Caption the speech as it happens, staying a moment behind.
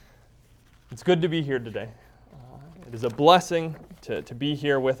It's good to be here today. It is a blessing to be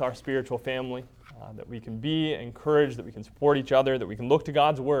here with our spiritual family, that we can be encouraged, that we can support each other, that we can look to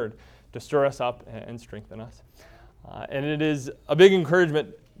God's Word to stir us up and strengthen us. And it is a big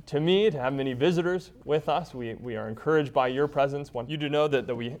encouragement to me to have many visitors with us. We are encouraged by your presence. Want you to know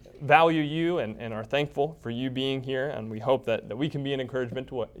that we value you and are thankful for you being here, and we hope that we can be an encouragement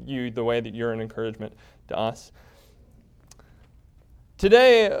to you the way that you're an encouragement to us.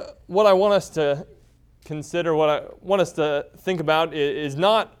 Today, what I want us to consider, what I want us to think about is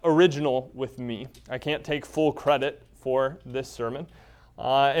not original with me. I can't take full credit for this sermon.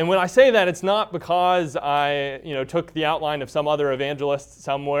 And when I say that, it's not because I took the outline of some other evangelist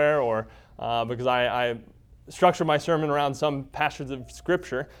somewhere or because I structured my sermon around some passages of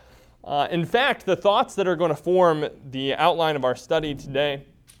Scripture. In fact, the thoughts that are going to form the outline of our study today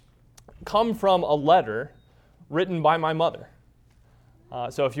come from a letter written by my mother.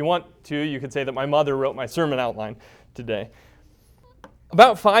 So if you want to, you could say that my mother wrote my sermon outline today.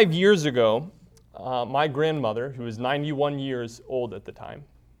 About 5 years ago, my grandmother, who was 91 years old at the time,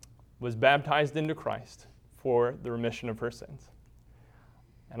 was baptized into Christ for the remission of her sins.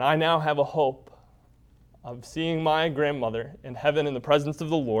 And I now have a hope of seeing my grandmother in heaven in the presence of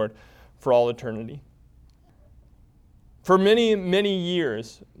the Lord for all eternity. For many, many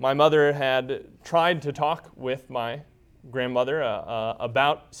years, my mother had tried to talk with my grandmother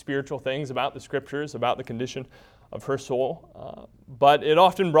about spiritual things, about the Scriptures, about the condition of her soul, but it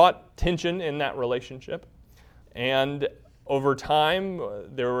often brought tension in that relationship. And over time,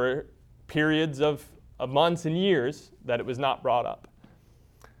 there were periods of months and years that it was not brought up.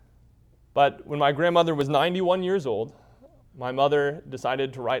 But when my grandmother was 91 years old, my mother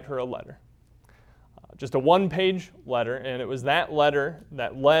decided to write her a letter. Just a one-page letter, and it was that letter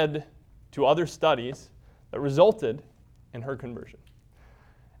that led to other studies that resulted in her conversion.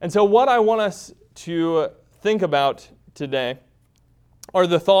 And so what I want us to think about today are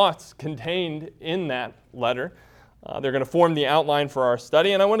the thoughts contained in that letter. They're going to form the outline for our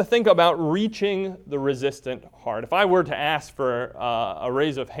study, and I want to think about reaching the resistant heart. If I were to ask for a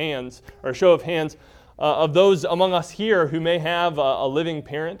raise of hands, or a show of hands, of those among us here who may have a living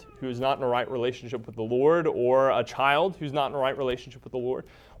parent who is not in a right relationship with the Lord, or a child who's not in a right relationship with the Lord,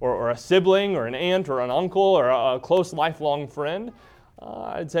 or a sibling, or an aunt, or an uncle, or a close lifelong friend,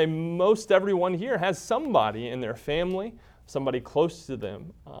 I'd say most everyone here has somebody in their family, somebody close to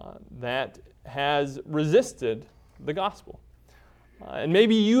them, that has resisted the gospel. And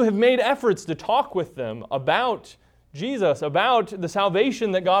maybe you have made efforts to talk with them about Jesus, about the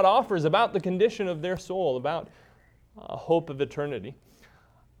salvation that God offers, about the condition of their soul, about hope of eternity.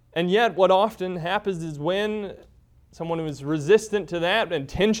 And yet what often happens is when someone who is resistant to that and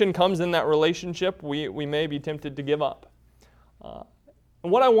tension comes in that relationship, we may be tempted to give up.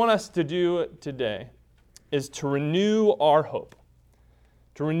 And what I want us to do today is to renew our hope.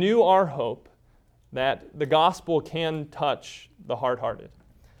 To renew our hope that the gospel can touch the hard-hearted.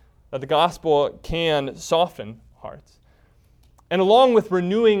 That the gospel can soften hearts. And along with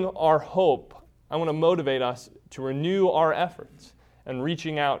renewing our hope, I want to motivate us to renew our efforts and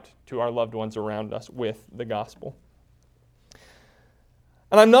reaching out to our loved ones around us with the gospel.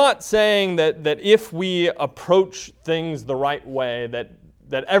 And I'm not saying that if we approach things the right way,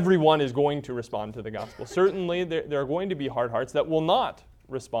 that everyone is going to respond to the gospel. Certainly, there are going to be hard hearts that will not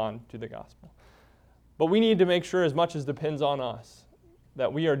respond to the gospel. But we need to make sure, as much as depends on us,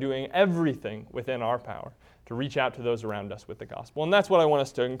 that we are doing everything within our power to reach out to those around us with the gospel. And that's what I want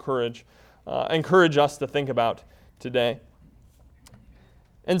us to encourage us to think about today.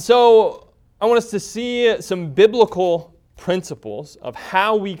 And so I want us to see some biblical principles of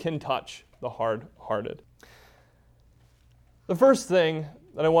how we can touch the hard-hearted. The first thing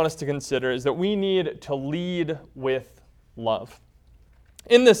that I want us to consider is that we need to lead with love.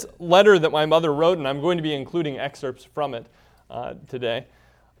 In this letter that my mother wrote, and I'm going to be including excerpts from it today,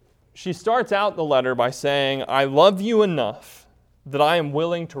 she starts out the letter by saying, "I love you enough that I am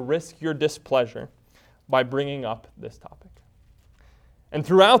willing to risk your displeasure by bringing up this topic." And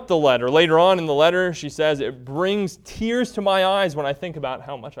throughout the letter, later on in the letter, she says, "It brings tears to my eyes when I think about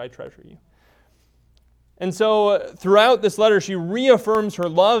how much I treasure you." And so throughout this letter, she reaffirms her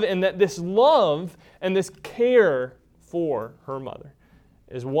love, and that this love and this care for her mother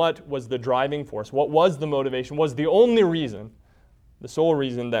is what was the driving force, what was the motivation, was the only reason, the sole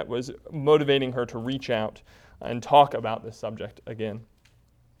reason that was motivating her to reach out and talk about this subject again.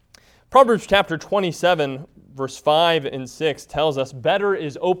 Proverbs chapter 27, verse 5 and 6 tells us, "Better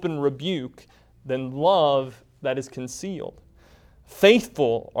is open rebuke than love that is concealed.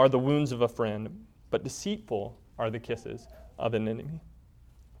 Faithful are the wounds of a friend, but deceitful are the kisses of an enemy."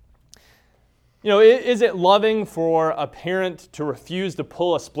 Is it loving for a parent to refuse to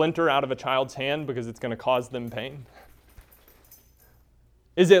pull a splinter out of a child's hand because it's going to cause them pain?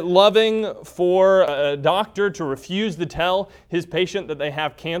 Is it loving for a doctor to refuse to tell his patient that they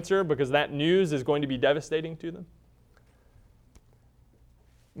have cancer because that news is going to be devastating to them?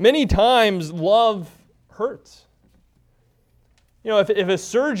 Many times, love hurts. If a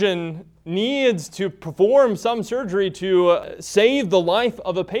surgeon needs to perform some surgery to save the life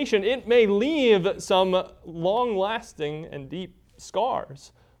of a patient, it may leave some long-lasting and deep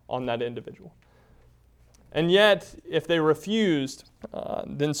scars on that individual. And yet, if they refused,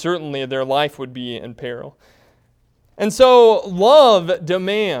 then certainly their life would be in peril. And so, love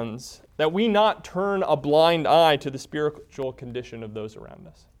demands that we not turn a blind eye to the spiritual condition of those around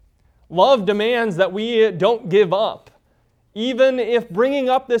us. Love demands that we don't give up, even if bringing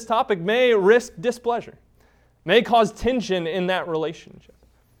up this topic may risk displeasure, may cause tension in that relationship.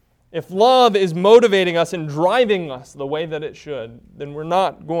 If love is motivating us and driving us the way that it should, then we're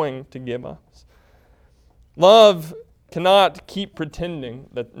not going to give up. Love cannot keep pretending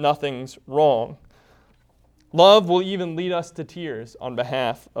that nothing's wrong. Love will even lead us to tears on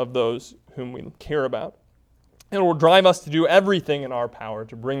behalf of those whom we care about. It will drive us to do everything in our power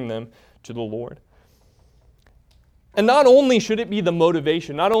to bring them to the Lord. And not only should it be the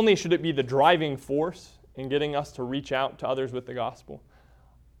motivation, not only should it be the driving force in getting us to reach out to others with the gospel,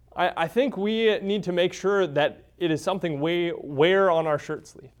 I think we need to make sure that it is something we wear on our shirt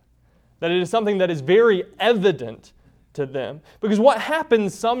sleeve, that it is something that is very evident to them. Because what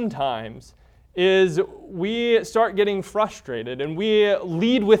happens sometimes is we start getting frustrated and we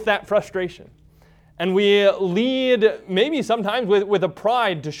lead with that frustration. And we lead maybe sometimes with a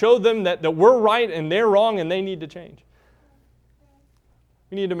pride to show them that we're right and they're wrong and they need to change.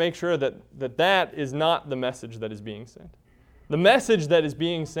 We need to make sure that is not the message that is being sent. The message that is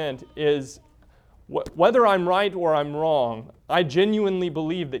being sent is, whether I'm right or I'm wrong, I genuinely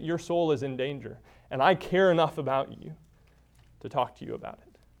believe that your soul is in danger, and I care enough about you to talk to you about it.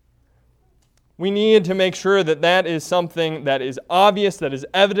 We need to make sure that is something that is obvious, that is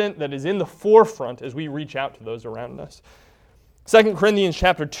evident, that is in the forefront as we reach out to those around us. 2 Corinthians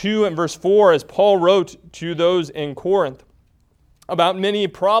chapter 2 and verse 4, as Paul wrote to those in Corinth about many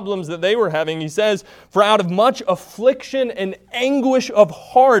problems that they were having, he says, "For out of much affliction and anguish of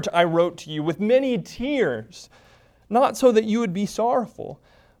heart I wrote to you with many tears, not so that you would be sorrowful,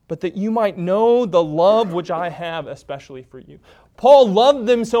 but that you might know the love which I have especially for you." Paul loved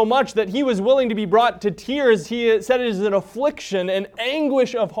them so much that he was willing to be brought to tears. He said it is an affliction and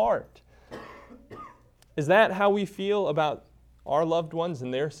anguish of heart. Is that how we feel about our loved ones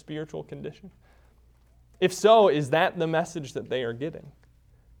and their spiritual condition? If so, is that the message that they are getting?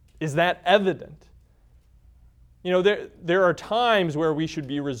 Is that evident? There are times where we should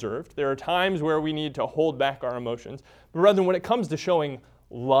be reserved. There are times where we need to hold back our emotions. But rather, when it comes to showing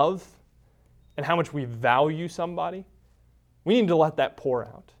love and how much we value somebody, we need to let that pour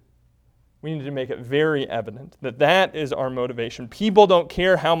out. We need to make it very evident that is our motivation. People don't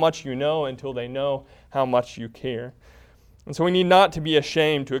care how much you know until they know how much you care. And so we need not to be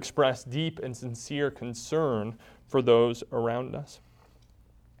ashamed to express deep and sincere concern for those around us.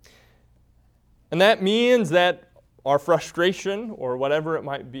 And that means that our frustration, or whatever it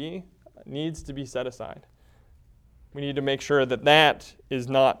might be, needs to be set aside. We need to make sure that is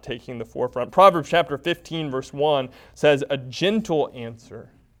not taking the forefront. Proverbs chapter 15, verse 1 says, "A gentle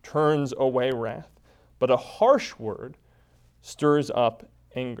answer turns away wrath, but a harsh word stirs up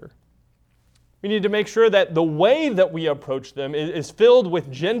anger." We need to make sure that the way that we approach them is filled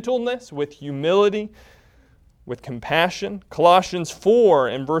with gentleness, with humility, with compassion. Colossians 4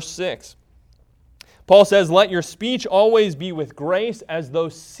 and verse 6. Paul says, "Let your speech always be with grace, as though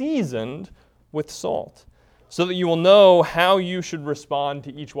seasoned with salt, so that you will know how you should respond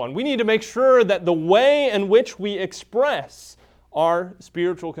to each one." We need to make sure that the way in which we express our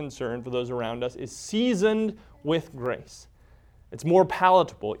spiritual concern for those around us is seasoned with grace. It's more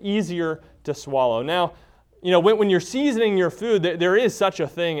palatable, easier to swallow. Now, when you're seasoning your food, there is such a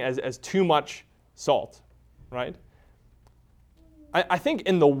thing as too much salt, right? I think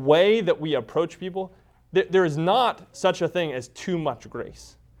in the way that we approach people, there is not such a thing as too much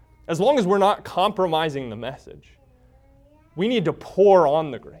grace. As long as we're not compromising the message, we need to pour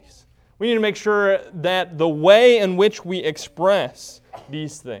on the grace. We need to make sure that the way in which we express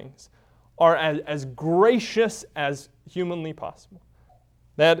these things are as gracious as humanly possible.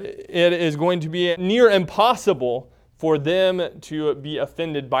 That it is going to be near impossible for them to be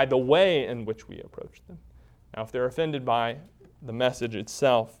offended by the way in which we approach them. Now, if they're offended by the message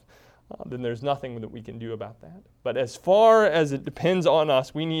itself, then there's nothing that we can do about that. But as far as it depends on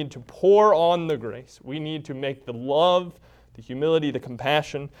us, we need to pour on the grace. We need to make the love, the humility, the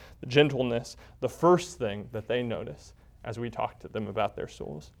compassion, the gentleness, the first thing that they notice as we talk to them about their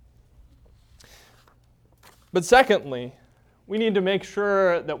souls. But secondly, we need to make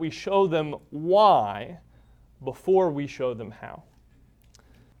sure that we show them why before we show them how.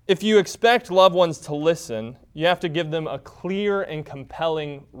 If you expect loved ones to listen, you have to give them a clear and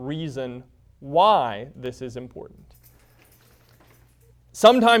compelling reason why this is important.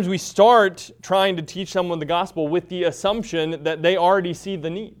 Sometimes we start trying to teach someone the gospel with the assumption that they already see the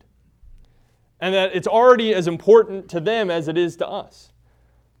need and that it's already as important to them as it is to us.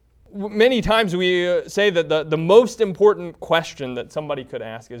 Many times we say that the most important question that somebody could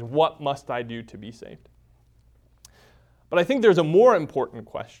ask is, what must I do to be saved? But I think there's a more important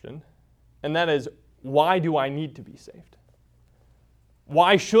question, and that is, why do I need to be saved?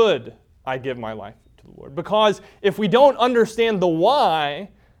 Why should I give my life to the Lord? Because if we don't understand the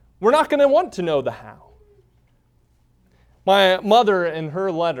why, we're not going to want to know the how. My mother, in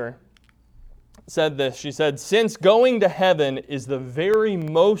her letter, said this. She said, "Since going to heaven is the very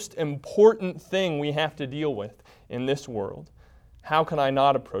most important thing we have to deal with in this world, how can I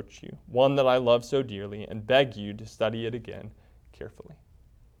not approach you, one that I love so dearly, and beg you to study it again carefully?"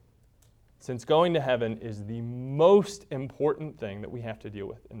 Since going to heaven is the most important thing that we have to deal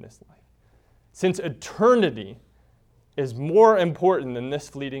with in this life. Since eternity is more important than this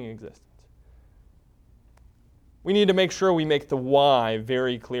fleeting existence. We need to make sure we make the why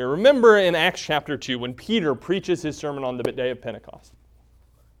very clear. Remember in Acts chapter 2 when Peter preaches his sermon on the day of Pentecost.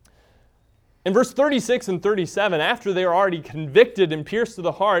 In verse 36 and 37, after they are already convicted and pierced to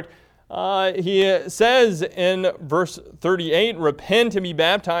the heart, he says in verse 38, "Repent and be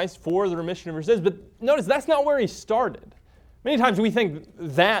baptized for the remission of your sins." But notice, that's not where he started. Many times we think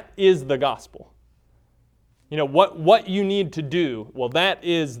that is the gospel. You know, what you need to do, well, that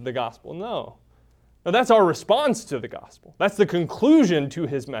is the gospel. No, that's our response to the gospel. That's the conclusion to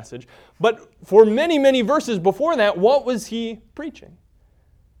his message. But for many, many verses before that, what was he preaching?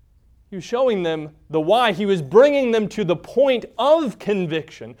 He was showing them the why. He was bringing them to the point of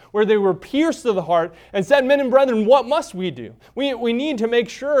conviction where they were pierced to the heart and said, "Men and brethren, what must we do?" We need to make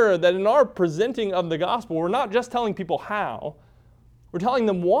sure that in our presenting of the gospel, we're not just telling people how, we're telling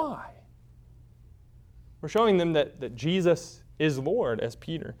them why. We're showing them that Jesus is Lord, as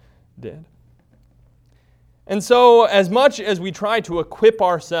Peter did. And so, as much as we try to equip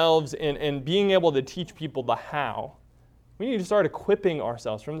ourselves in being able to teach people the how, we need to start equipping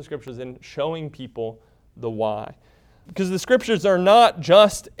ourselves from the Scriptures and showing people the why. Because the Scriptures are not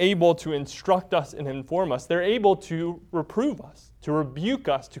just able to instruct us and inform us, they're able to reprove us, to rebuke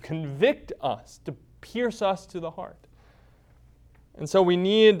us, to convict us, to pierce us to the heart. And so we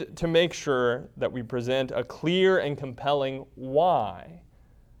need to make sure that we present a clear and compelling why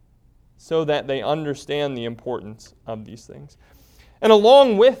so that they understand the importance of these things. And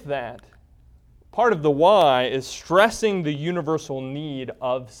along with that, part of the why is stressing the universal need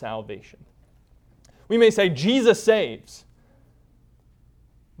of salvation. We may say Jesus saves,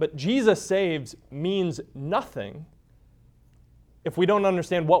 but Jesus saves means nothing if we don't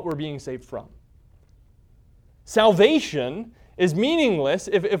understand what we're being saved from. Salvation is meaningless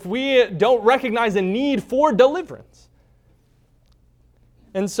if we don't recognize a need for deliverance.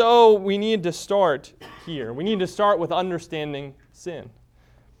 And so we need to start here. We need to start with understanding sin.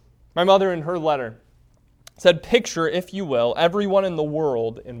 My mother, in her letter, said, "Picture, if you will, everyone in the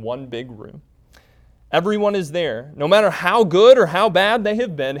world in one big room. Everyone is there. No matter how good or how bad they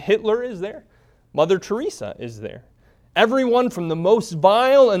have been, Hitler is there. Mother Teresa is there. Everyone from the most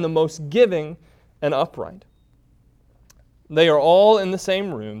vile and the most giving and upright. They are all in the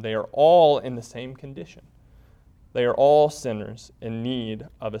same room. They are all in the same condition. They are all sinners in need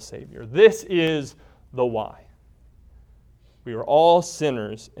of a Savior." This is the why. We are all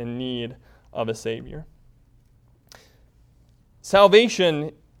sinners in need of a Savior.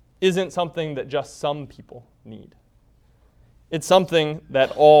 Salvation isn't something that just some people need. It's something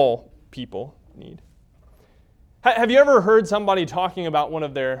that all people need. Have you ever heard somebody talking about one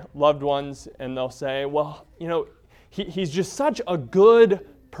of their loved ones and they'll say, "Well, you know, he's just such a good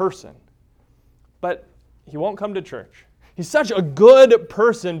person, but he won't come to church. He's such a good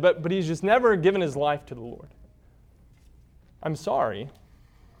person, but he's just never given his life to the Lord." I'm sorry,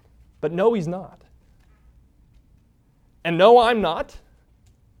 but no, he's not. And no, I'm not.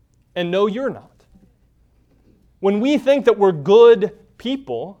 And no, you're not. When we think that we're good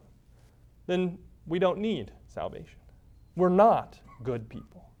people, then we don't need salvation. We're not good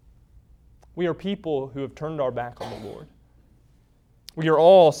people. We are people who have turned our back on the Lord. We are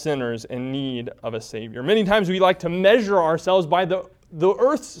all sinners in need of a Savior. Many times we like to measure ourselves by the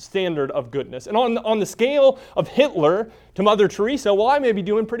earth's standard of goodness. And on the scale of Hitler to Mother Teresa, well, I may be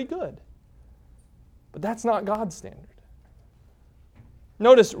doing pretty good. But that's not God's standard.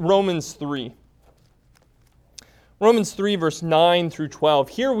 Notice Romans 3. Romans 3, verse 9 through 12.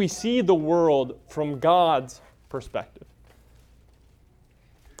 Here we see the world from God's perspective.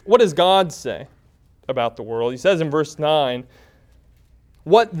 What does God say about the world? He says in verse 9,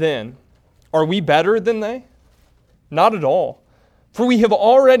 "What then? Are we better than they? Not at all. For we have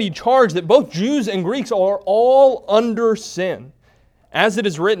already charged that both Jews and Greeks are all under sin. As it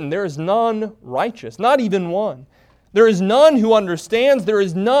is written, there is none righteous, not even one. There is none who understands. There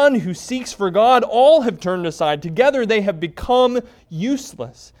is none who seeks for God. All have turned aside. Together they have become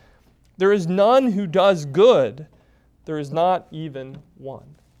useless. There is none who does good. There is not even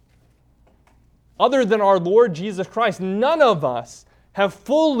one." Other than our Lord Jesus Christ, none of us have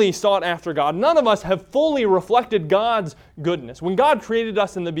fully sought after God. None of us have fully reflected God's goodness. When God created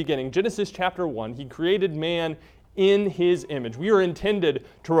us in the beginning, Genesis chapter 1, He created man in His image. We are intended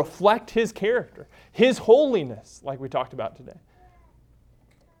to reflect His character, His holiness, like we talked about today.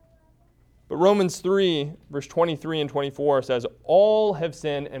 But Romans 3, verse 23 and 24 says, "All have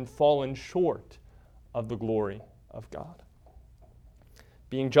sinned and fallen short of the glory of God,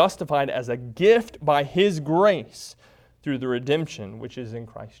 being justified as a gift by His grace through the redemption which is in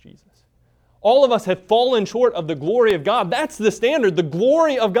Christ Jesus." All of us have fallen short of the glory of God. That's the standard, the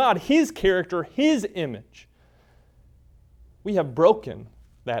glory of God, His character, His image. We have broken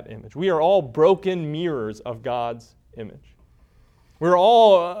that image. We are all broken mirrors of God's image. We're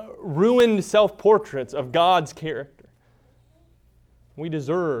all ruined self-portraits of God's character. We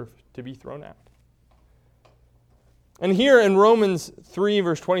deserve to be thrown out. And here in Romans 3,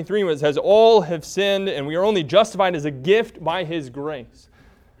 verse 23, when it says, "All have sinned and we are only justified as a gift by His grace."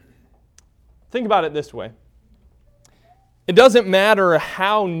 Think about it this way. It doesn't matter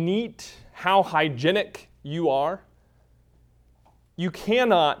how neat, how hygienic you are. You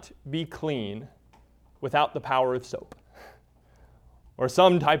cannot be clean without the power of soap or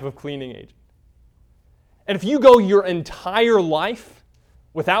some type of cleaning agent. And if you go your entire life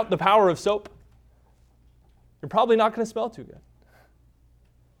without the power of soap, you're probably not going to smell too good.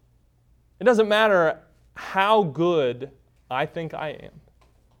 It doesn't matter how good I think I am.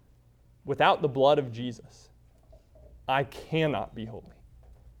 Without the blood of Jesus, I cannot be holy.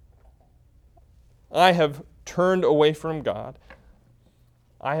 I have turned away from God.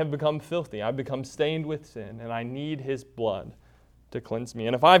 I have become filthy. I've become stained with sin, and I need His blood to cleanse me.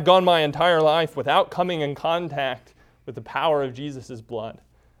 And if I've gone my entire life without coming in contact with the power of Jesus' blood,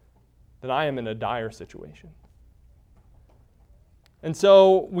 then I am in a dire situation. And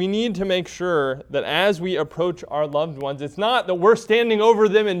so we need to make sure that as we approach our loved ones, it's not that we're standing over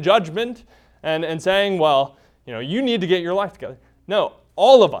them in judgment and saying, well, you need to get your life together. No,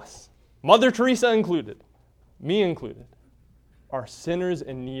 all of us, Mother Teresa included, me included, are sinners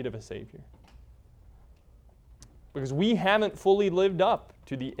in need of a Savior. Because we haven't fully lived up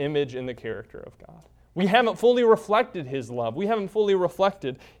to the image and the character of God. We haven't fully reflected His love. We haven't fully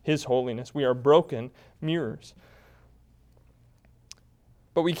reflected His holiness. We are broken mirrors.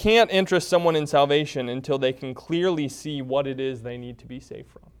 But we can't interest someone in salvation until they can clearly see what it is they need to be saved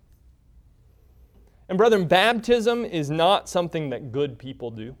from. And brethren, baptism is not something that good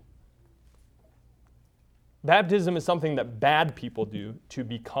people do. Baptism is something that bad people do to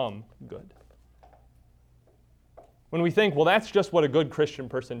become good. When we think, well, that's just what a good Christian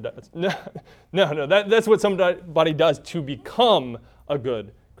person does. No, that's what somebody does to become a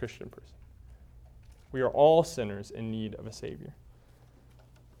good Christian person. We are all sinners in need of a Savior.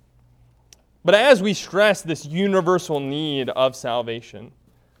 But as we stress this universal need of salvation,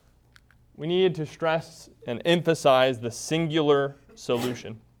 we need to stress and emphasize the singular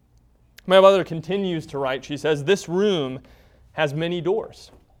solution. My mother continues to write, she says, "This room has many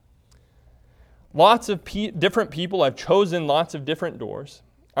doors. Lots of different people have chosen lots of different doors.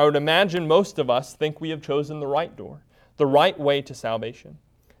 I would imagine most of us think we have chosen the right door, the right way to salvation.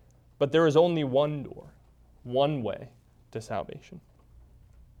 But there is only one door, one way to salvation."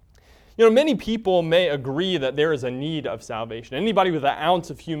 Many people may agree that there is a need of salvation. Anybody with an ounce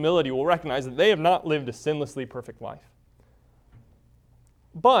of humility will recognize that they have not lived a sinlessly perfect life.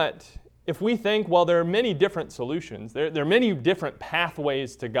 But if we think, well, there are many different solutions, there are many different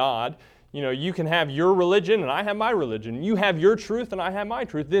pathways to God, you can have your religion and I have my religion, you have your truth and I have my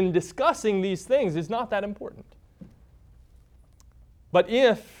truth, then discussing these things is not that important. But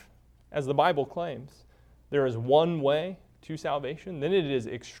if, as the Bible claims, there is one way to salvation, then it is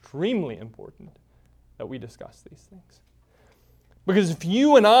extremely important that we discuss these things. Because if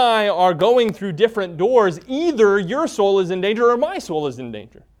you and I are going through different doors, either your soul is in danger or my soul is in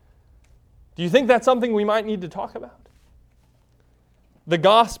danger. Do you think that's something we might need to talk about? The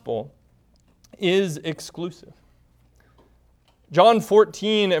gospel is exclusive. John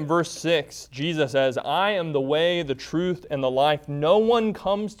 14 and verse 6, Jesus says, I am the way, the truth, and the life. No one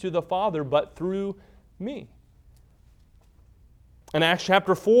comes to the Father but through me. In Acts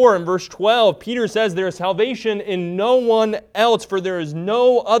chapter 4 and verse 12, Peter says, there is salvation in no one else, for there is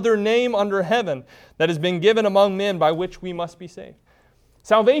no other name under heaven that has been given among men by which we must be saved.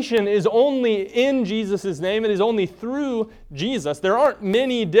 Salvation is only in Jesus' name. It is only through Jesus. There aren't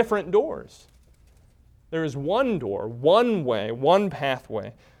many different doors. There is one door, one way, one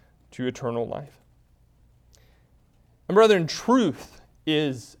pathway to eternal life. And brethren, truth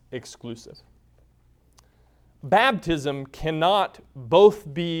is exclusive. Baptism cannot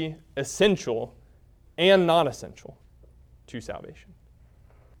both be essential and non-essential to salvation.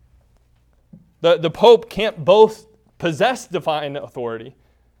 The Pope can't both possess divine authority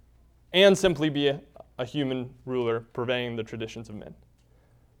and simply be a human ruler purveying the traditions of men.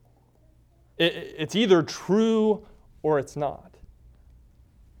 It's either true or it's not.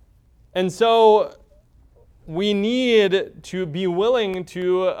 And so we need to be willing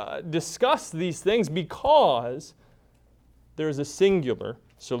to discuss these things because there's a singular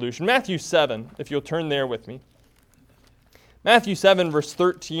solution. Matthew 7, if you'll turn there with me. Matthew 7, verse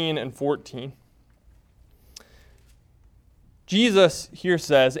 13 and 14. Jesus here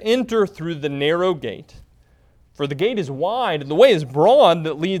says, enter through the narrow gate. For the gate is wide, and the way is broad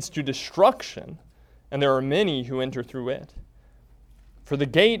that leads to destruction, and there are many who enter through it. For the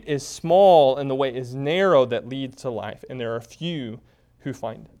gate is small, and the way is narrow that leads to life, and there are few who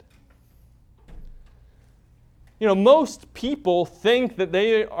find it. You know, most people think that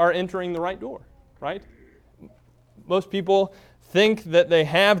they are entering the right door, right? Most people think that they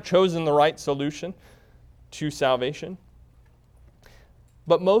have chosen the right solution to salvation.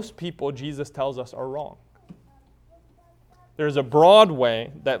 But most people, Jesus tells us, are wrong. There's a broad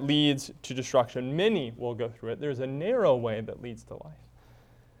way that leads to destruction. Many will go through it. There's a narrow way that leads to life.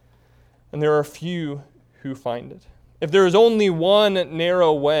 And there are few who find it. If there is only one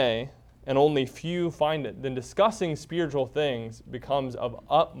narrow way and only few find it, then discussing spiritual things becomes of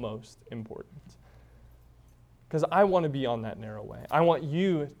utmost importance. Because I want to be on that narrow way. I want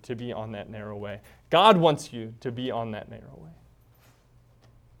you to be on that narrow way. God wants you to be on that narrow way.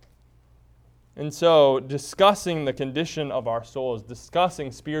 And so, discussing the condition of our souls,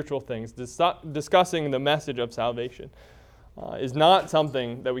 discussing spiritual things, discussing the message of salvation is not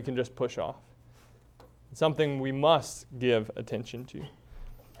something that we can just push off. It's something we must give attention to.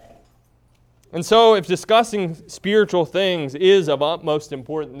 And so, if discussing spiritual things is of utmost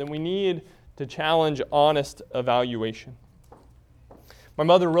importance, then we need to challenge honest evaluation. My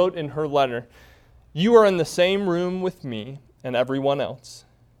mother wrote in her letter, "You are in the same room with me and everyone else,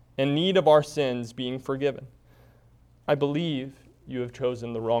 in need of our sins being forgiven. I believe you have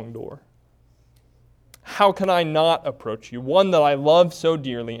chosen the wrong door. How can I not approach you, one that I love so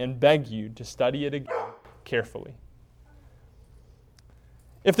dearly, and beg you to study it again carefully?"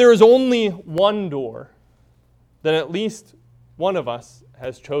 If there is only one door, then at least one of us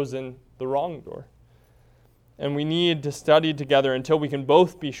has chosen the wrong door. And we need to study together until we can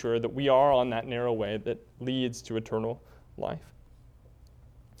both be sure that we are on that narrow way that leads to eternal life.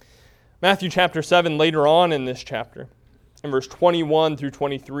 Matthew chapter 7, later on in this chapter, in verse 21 through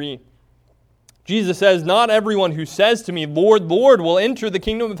 23, Jesus says, "Not everyone who says to me, 'Lord, Lord,' will enter the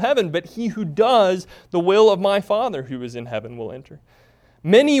kingdom of heaven, but he who does the will of my Father who is in heaven will enter.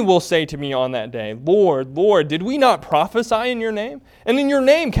 Many will say to me on that day, 'Lord, Lord, did we not prophesy in your name? And in your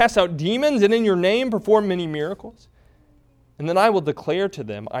name cast out demons, and in your name perform many miracles?' And then I will declare to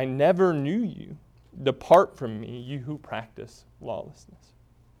them, 'I never knew you. Depart from me, you who practice lawlessness.'"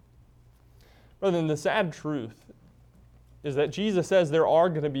 But then the sad truth is that Jesus says there are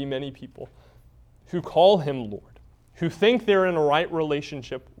going to be many people who call him Lord, who think they're in a right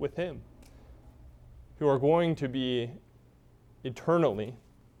relationship with him, who are going to be eternally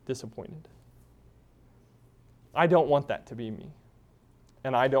disappointed. I don't want that to be me,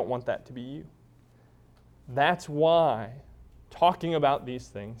 and I don't want that to be you. That's why talking about these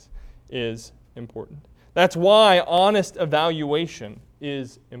things is important. That's why honest evaluation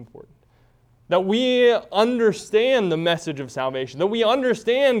is important. That we understand the message of salvation, that we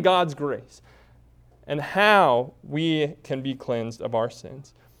understand God's grace, and how we can be cleansed of our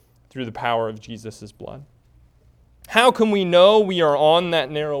sins through the power of Jesus' blood. How can we know we are on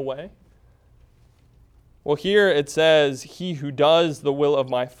that narrow way? Well, here it says, "He who does the will of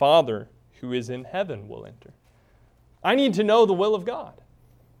my Father who is in heaven will enter." I need to know the will of God.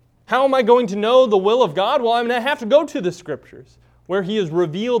 How am I going to know the will of God? Well, I'm going to have to go to the Scriptures where He has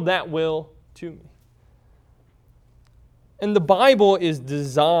revealed that will to me. And the Bible is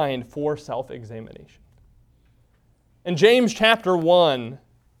designed for self-examination. In James chapter 1,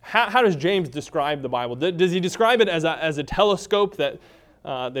 how does James describe the Bible? Does he describe it as a telescope that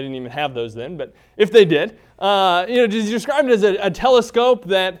they didn't even have those then, but if they did, does he describe it as a telescope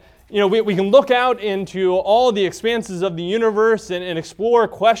that we can look out into all the expanses of the universe and explore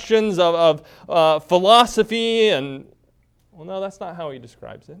questions of philosophy? And well, no, that's not how he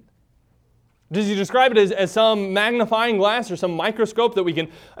describes it. Does he describe it as some magnifying glass or some microscope that we can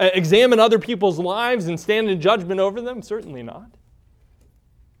examine other people's lives and stand in judgment over them? Certainly not.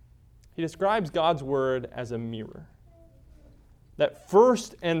 He describes God's Word as a mirror. That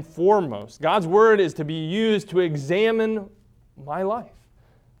first and foremost, God's Word is to be used to examine my life,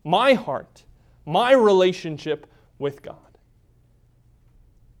 my heart, my relationship with God.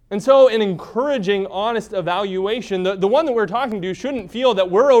 And so in encouraging honest evaluation, the one that we're talking to shouldn't feel that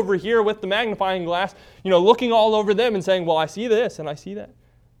we're over here with the magnifying glass, looking all over them and saying, well, I see this and I see that.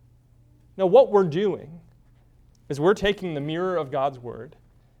 No, what we're doing is we're taking the mirror of God's Word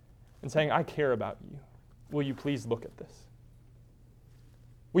and saying, I care about you. Will you please look at this?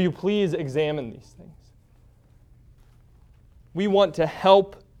 Will you please examine these things? We want to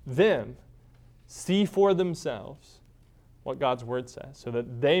help them see for themselves what God's Word says, so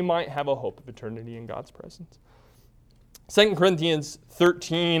that they might have a hope of eternity in God's presence. 2 Corinthians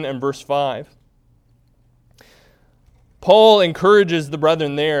 13 and verse 5. Paul encourages the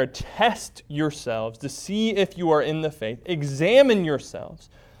brethren there, test yourselves to see if you are in the faith. Examine yourselves.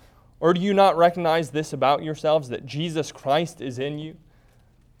 Or do you not recognize this about yourselves, that Jesus Christ is in you,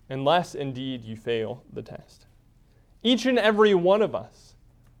 unless indeed you fail the test? Each and every one of us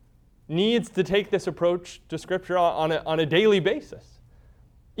needs to take this approach to Scripture on a daily basis.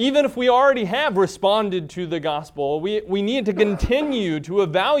 Even if we already have responded to the gospel, we need to continue to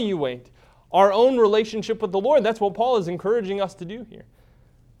evaluate our own relationship with the Lord. That's what Paul is encouraging us to do here.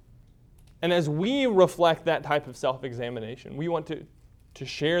 And as we reflect that type of self-examination, we want to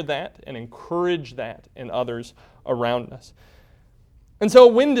share that and encourage that in others around us. And so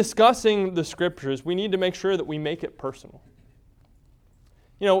when discussing the Scriptures, we need to make sure that we make it personal.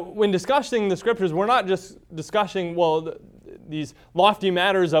 When discussing the Scriptures, we're not just discussing, these lofty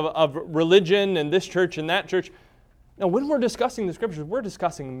matters of religion and this church and that church. No, when we're discussing the Scriptures, we're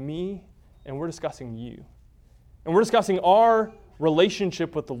discussing me and we're discussing you. And we're discussing our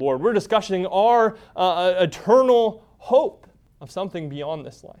relationship with the Lord. We're discussing our eternal hope of something beyond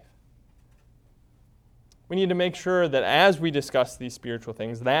this life. We need to make sure that as we discuss these spiritual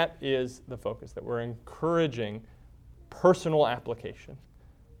things, that is the focus, that we're encouraging personal application,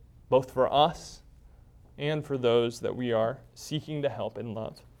 both for us and for those that we are seeking to help and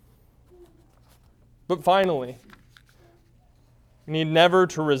love. But finally, we need never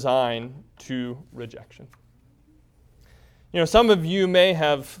to resign to rejection. Some of you may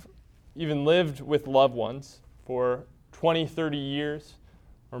have even lived with loved ones for 20, 30 years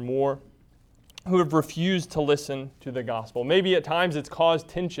or more who have refused to listen to the gospel. Maybe at times it's caused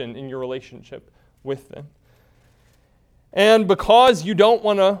tension in your relationship with them. And because you don't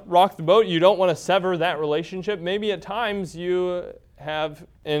want to rock the boat, you don't want to sever that relationship, maybe at times you have,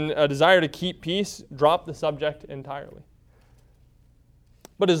 in a desire to keep peace, dropped the subject entirely.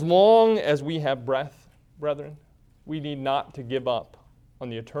 But as long as we have breath, brethren, we need not to give up on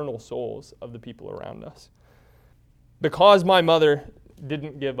the eternal souls of the people around us. Because my mother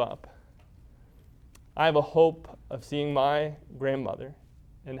didn't give up, I have a hope of seeing my grandmother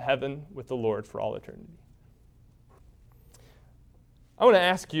in heaven with the Lord for all eternity. I want to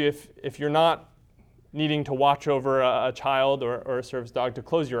ask you, if you're not needing to watch over a child or a service dog, to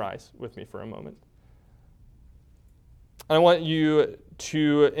close your eyes with me for a moment. I want you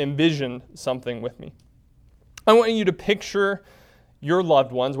to envision something with me. I want you to picture your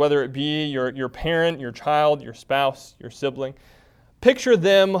loved ones, whether it be your parent, your child, your spouse, your sibling. Picture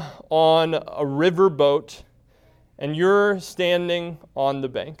them on a river boat, and you're standing on the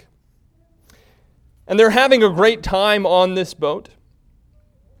bank. And they're having a great time on this boat.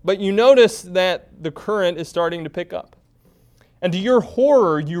 But you notice that the current is starting to pick up. And to your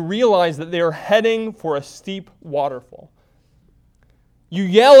horror, you realize that they are heading for a steep waterfall. You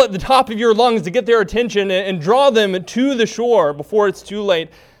yell at the top of your lungs to get their attention and draw them to the shore before it's too late.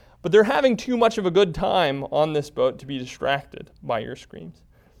 But they're having too much of a good time on this boat to be distracted by your screams.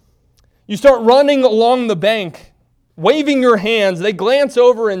 You start running along the bank, waving your hands. They glance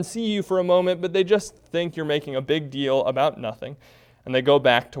over and see you for a moment, but they just think you're making a big deal about nothing. And they go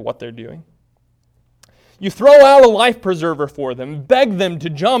back to what they're doing. You throw out a life preserver for them, beg them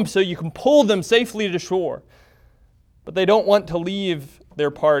to jump so you can pull them safely to shore. But they don't want to leave their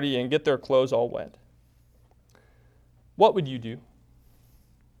party and get their clothes all wet. What would you do?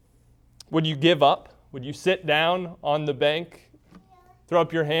 Would you give up? Would you sit down on the bank, throw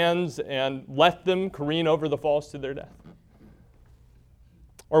up your hands, and let them careen over the falls to their death?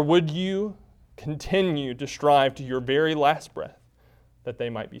 Or would you continue to strive to your very last breath that they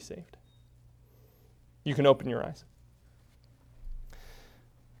might be saved? You can open your eyes.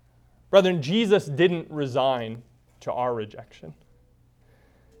 Brethren, Jesus didn't resign to our rejection.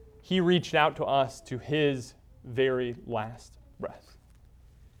 He reached out to us to his very last breath.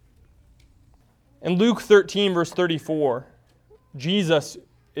 In Luke 13, verse 34, Jesus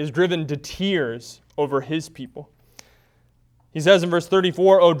is driven to tears over his people. He says in verse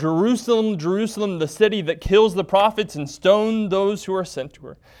 34, "O Jerusalem, Jerusalem, the city that kills the prophets and stones those who are sent to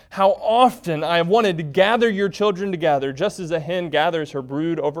her. How often I have wanted to gather your children together, just as a hen gathers her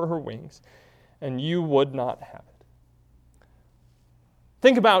brood over her wings, and you would not have it."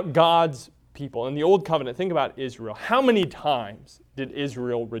 Think about God's people in the Old Covenant. Think about Israel. How many times did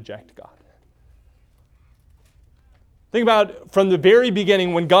Israel reject God? Think about from the very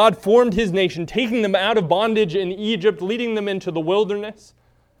beginning when God formed his nation, taking them out of bondage in Egypt, leading them into the wilderness.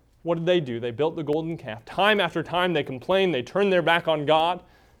 What did they do? They built the golden calf. Time after time they complained, they turned their back on God.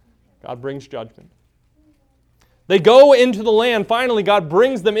 God brings judgment. They go into the land. Finally, God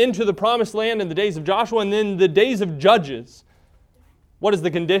brings them into the promised land in the days of Joshua, and then the days of Judges. What is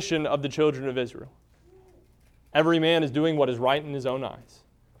the condition of the children of Israel? Every man is doing what is right in his own eyes.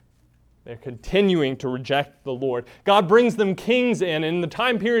 They're continuing to reject the Lord. God brings them kings in. In the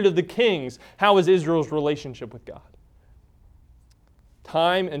time period of the kings, how is Israel's relationship with God?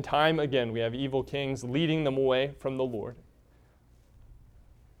 Time and time again, we have evil kings leading them away from the Lord.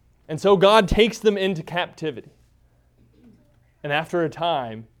 And so God takes them into captivity. And after a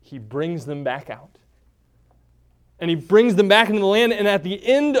time, he brings them back out. And he brings them back into the land. And at the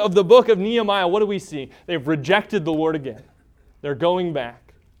end of the book of Nehemiah, what do we see? They've rejected the Lord again. They're going back.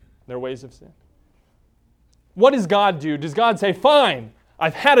 Their ways of sin. What does God do? Does God say, "Fine,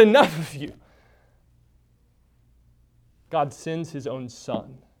 I've had enough of you"? God sends his own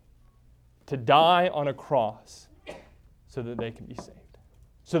Son to die on a cross so that they can be saved,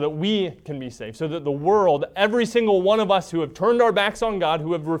 so that we can be saved, so that the world, every single one of us who have turned our backs on God,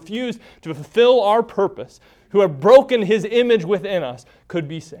 who have refused to fulfill our purpose, who have broken his image within us, could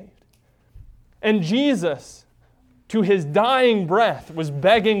be saved. And Jesus, to his dying breath, was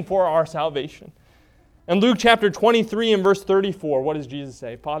begging for our salvation. In Luke chapter 23 and verse 34, what does Jesus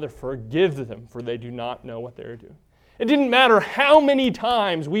say? "Father, forgive them, for they do not know what they are doing." It didn't matter how many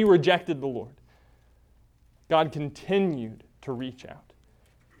times we rejected the Lord. God continued to reach out,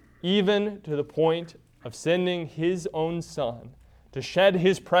 even to the point of sending his own Son to shed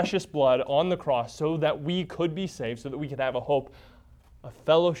his precious blood on the cross so that we could be saved, so that we could have a hope of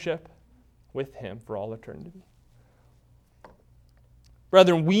fellowship with him for all eternity.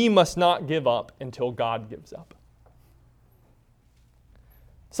 Brethren, we must not give up until God gives up.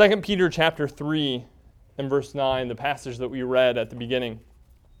 2 Peter chapter 3 and verse 9, the passage that we read at the beginning.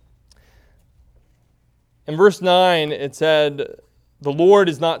 In verse 9, it said, "The Lord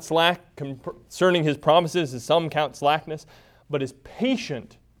is not slack concerning his promises, as some count slackness, but is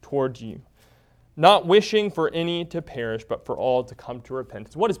patient towards you, not wishing for any to perish, but for all to come to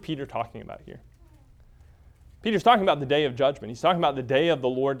repentance." What is Peter talking about here? Peter's talking about the day of judgment. He's talking about the day of the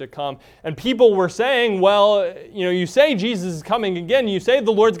Lord to come. And people were saying, well, you say Jesus is coming again. You say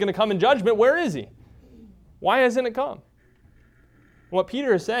the Lord's going to come in judgment. Where is he? Why hasn't it come? What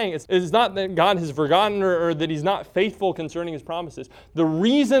Peter is saying is not that God has forgotten or that he's not faithful concerning his promises. The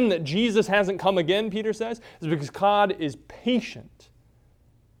reason that Jesus hasn't come again, Peter says, is because God is patient,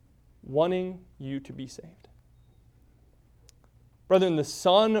 wanting you to be saved. Brethren, the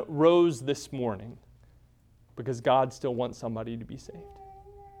sun rose this morning because God still wants somebody to be saved.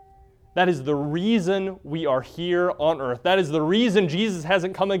 That is the reason we are here on earth. That is the reason Jesus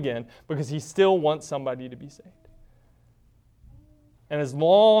hasn't come again, because he still wants somebody to be saved. And as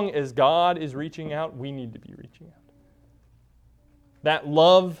long as God is reaching out, we need to be reaching out. That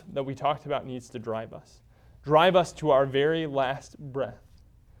love that we talked about needs to drive us to our very last breath,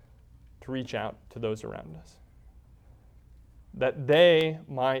 to reach out to those around us, that they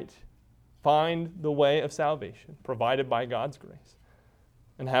might find the way of salvation provided by God's grace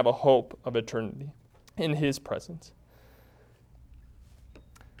and have a hope of eternity in his presence.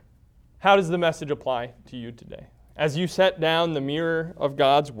 How does the message apply to you today? As you set down the mirror of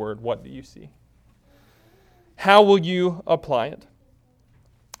God's word, what do you see? How will you apply it?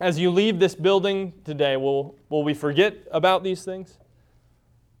 As you leave this building today, will we forget about these things?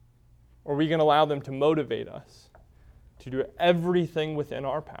 Or are we going to allow them to motivate us to do everything within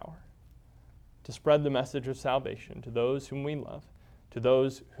our power to spread the message of salvation to those whom we love, to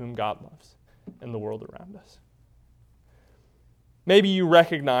those whom God loves, and the world around us? Maybe you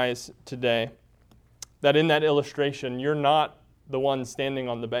recognize today that in that illustration, you're not the one standing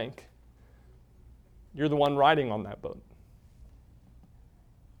on the bank. You're the one riding on that boat.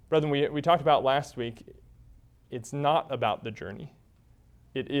 Brethren, we talked about last week, it's not about the journey.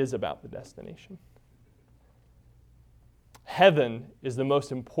 It is about the destination. Heaven is the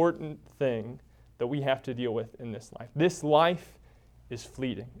most important thing that we have to deal with in this life. This life is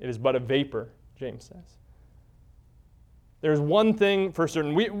fleeting. It is but a vapor, James says. There's one thing for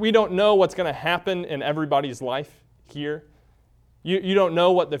certain. We don't know what's going to happen in everybody's life here. You don't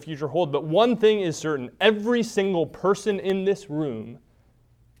know what the future holds, but one thing is certain. Every single person in this room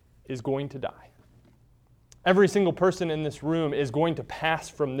is going to die. Every single person in this room is going to pass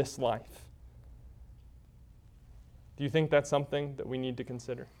from this life. Do you think that's something that we need to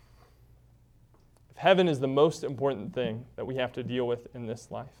consider? If heaven is the most important thing that we have to deal with in this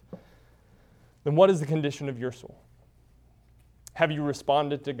life, then what is the condition of your soul? Have you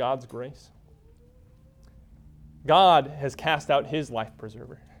responded to God's grace? God has cast out his life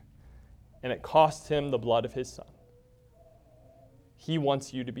preserver, and it cost him the blood of his Son. He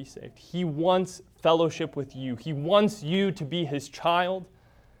wants you to be saved. He wants fellowship with you. He wants you to be his child.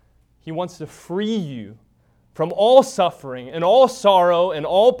 He wants to free you from all suffering and all sorrow and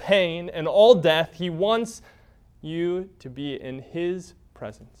all pain and all death. He wants you to be in his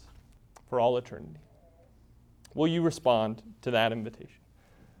presence for all eternity. Will you respond to that invitation?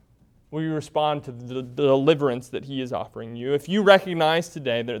 Will you respond to the deliverance that he is offering you? If you recognize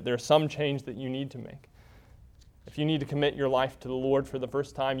today that there's some change that you need to make, if you need to commit your life to the Lord for the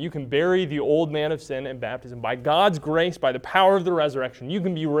first time, you can bury the old man of sin in baptism. By God's grace, by the power of the resurrection, you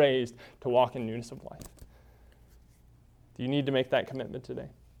can be raised to walk in newness of life. Do you need to make that commitment today?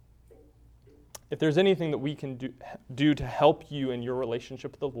 If there's anything that we can do to help you in your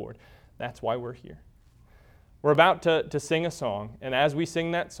relationship with the Lord, that's why we're here. We're about to sing a song, and as we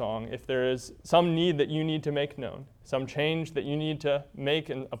sing that song, if there is some need that you need to make known, some change that you need to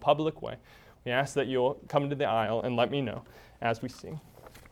make in a public way, we ask that you'll come to the aisle and let me know as we sing.